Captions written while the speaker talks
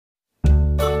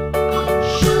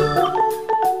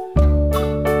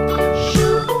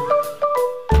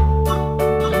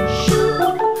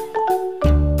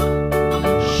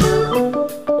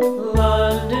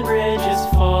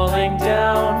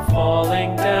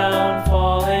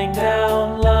falling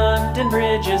down. London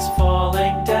Bridge is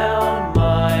falling down.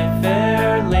 My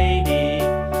fair lady,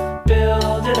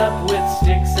 build it up with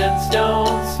sticks and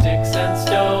stones, sticks and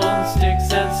stones,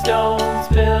 sticks and stones.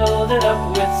 Build it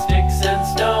up with sticks and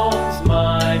stones,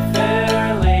 my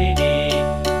fair lady.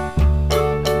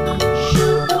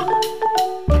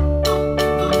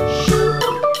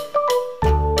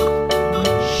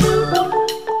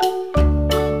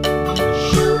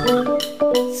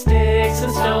 Sticks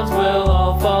and stones will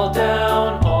all fall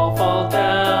down, all fall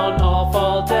down, all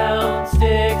fall down.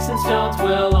 Sticks and stones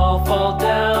will all fall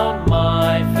down,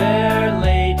 my fair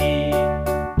lady.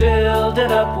 Build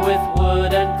it up with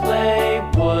wood and clay,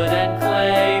 wood and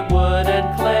clay, wood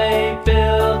and clay.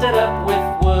 Build it up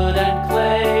with wood and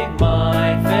clay,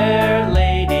 my fair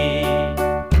lady.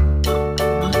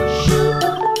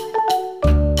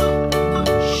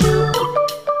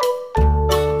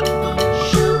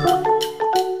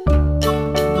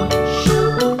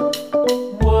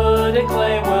 Wood and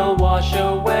clay will wash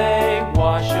away,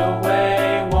 wash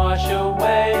away, wash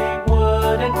away.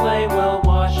 Wood and clay will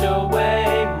wash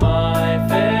away, my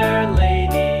fair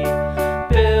lady.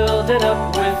 Build it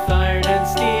up with iron and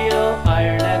steel,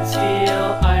 iron and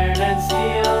steel, iron and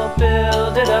steel.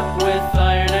 Build it up with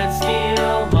iron and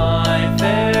steel, my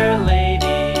fair lady.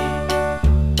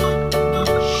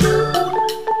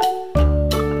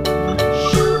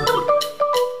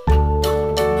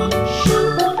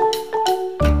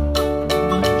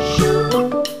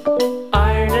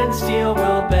 Iron and steel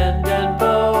will bend and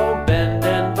bow, bend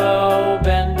and bow,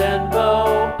 bend and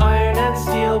bow. Iron and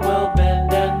steel will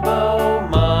bend and bow,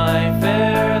 my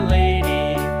fair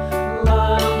lady.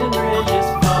 London Bridge is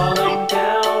falling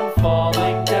down,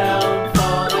 falling down,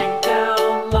 falling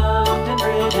down. London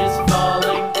Bridge is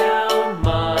falling down,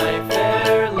 my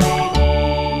fair lady.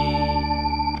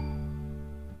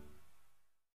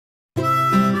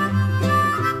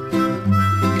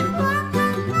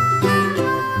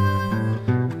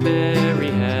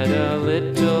 Mary had a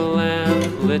little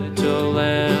lamb, little